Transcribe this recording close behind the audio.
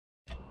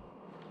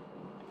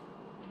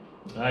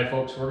Hi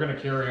folks, we're going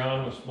to carry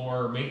on with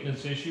more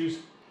maintenance issues.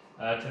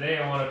 Today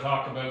I want to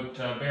talk about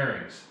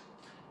bearings.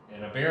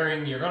 And a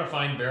bearing, you're going to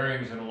find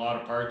bearings in a lot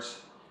of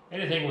parts.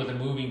 Anything with a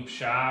moving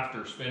shaft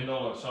or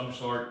spindle of some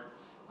sort,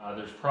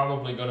 there's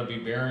probably going to be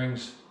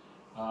bearings,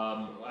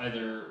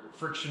 either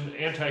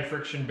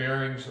anti-friction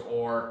bearings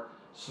or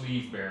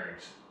sleeve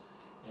bearings.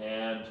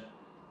 And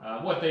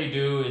what they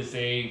do is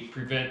they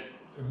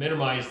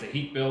minimize the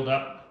heat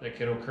buildup that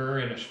can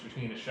occur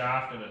between a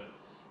shaft and a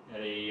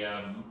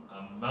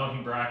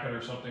mounting bracket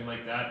or something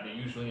like that. They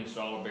usually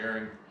install a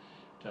bearing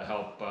to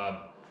help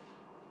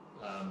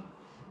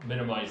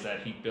minimize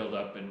that heat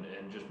buildup and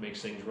just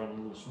makes things run a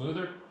little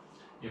smoother.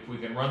 If we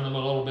can run them a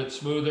little bit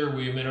smoother,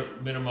 we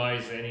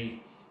minimize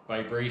any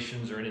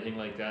vibrations or anything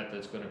like that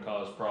that's going to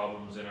cause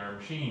problems in our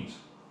machines.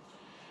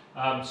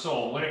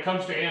 So when it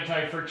comes to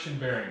anti-friction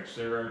bearings,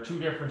 there are two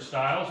different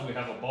styles. We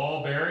have a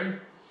ball bearing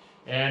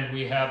and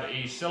we have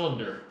a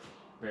cylinder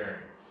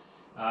bearing.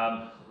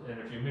 And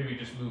if you maybe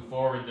just move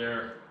forward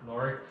there,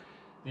 Lori.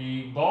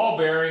 The ball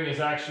bearing is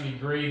actually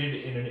graded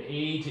in an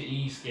A to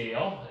E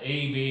scale,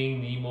 A being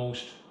the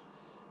most,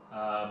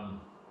 the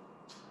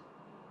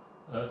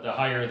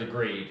higher the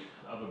grade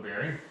of a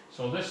bearing.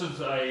 So this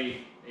is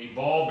a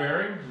ball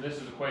bearing. This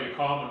is quite a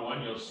common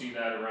one. You'll see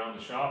that around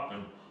the shop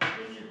and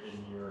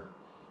in your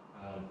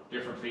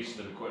different pieces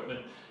of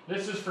equipment.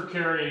 This is for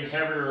carrying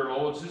heavier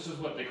loads. This is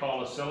what they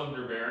call a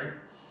cylinder bearing.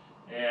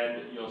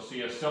 And you'll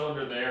see a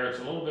cylinder there. It's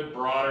a little bit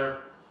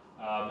broader.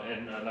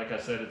 And like I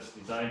said, it's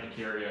designed to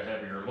carry a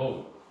heavier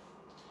load.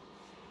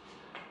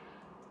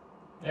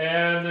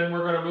 And then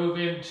we're going to move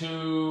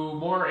into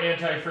more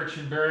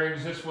anti-friction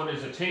bearings. This one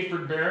is a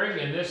tapered bearing,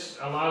 and this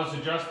allows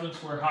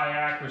adjustments where high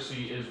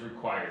accuracy is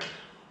required.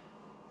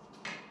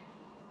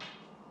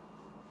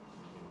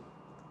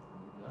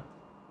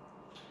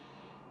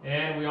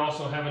 And we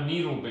also have a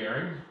needle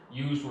bearing,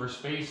 used where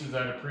space is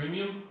at a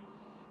premium.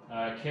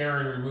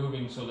 Care in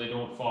removing so they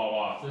don't fall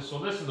off. This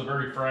is a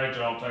very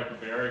fragile type of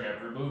bearing.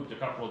 I've removed a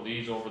couple of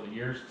these over the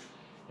years,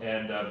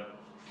 and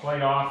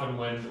quite often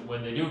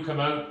when they do come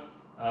out,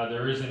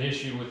 there is an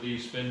issue with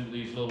these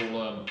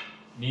little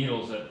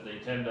needles that they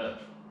tend to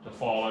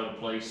fall out of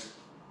place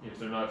if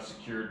they're not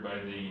secured by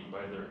the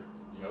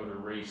outer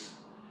race.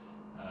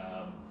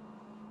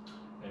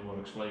 And we'll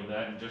explain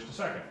that in just a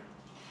second.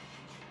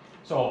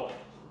 So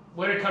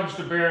when it comes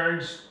to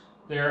bearings,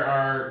 there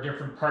are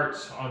different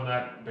parts on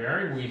that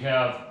bearing. We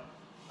have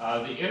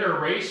the inner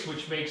race,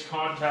 which makes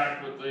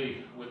contact with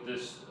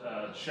this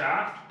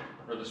shaft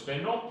or the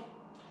spindle.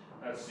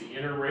 That's the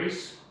inner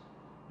race.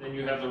 Then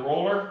you have the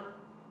roller,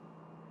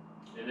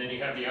 and then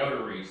you have the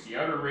outer race. The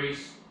outer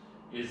race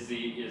is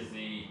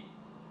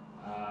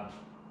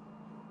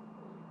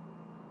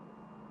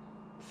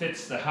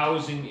fits the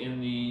housing in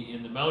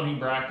the mounting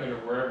bracket or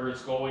wherever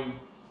it's going.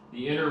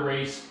 The inner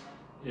race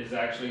is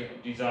actually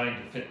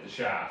designed to fit the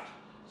shaft.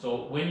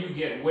 So when you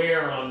get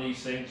wear on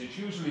these things, it's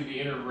usually the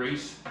inner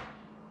race.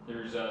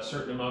 There's a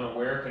certain amount of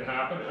wear can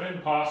happen,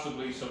 and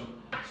possibly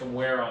some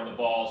wear on the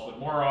balls, but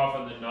more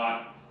often than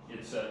not,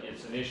 it's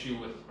an issue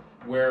with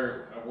a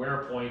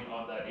wear point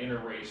on that inner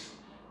race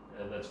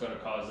that's going to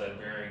cause that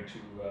bearing to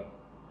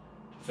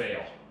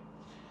fail.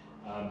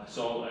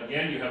 So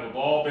again, you have a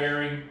ball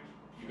bearing,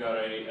 you've got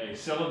a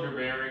cylinder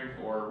bearing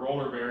or a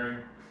roller bearing,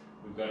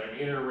 we've got an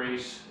inner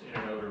race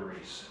and an outer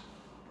race.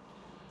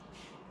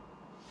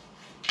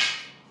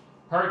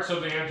 Parts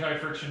of the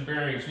anti-friction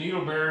bearings.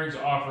 Needle bearings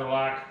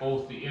lack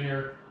both the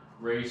inner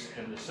race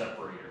and the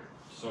separator.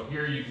 So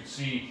here you can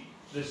see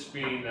this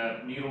being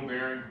that needle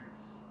bearing.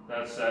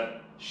 That's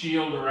that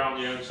shield around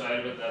the outside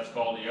of it. That's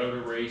called the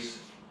outer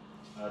race.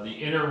 The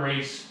inner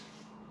race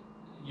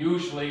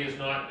usually is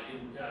not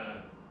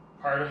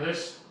part of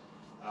this.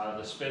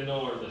 The spindle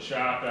or the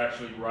shaft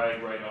actually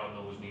ride right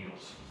on those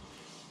needles.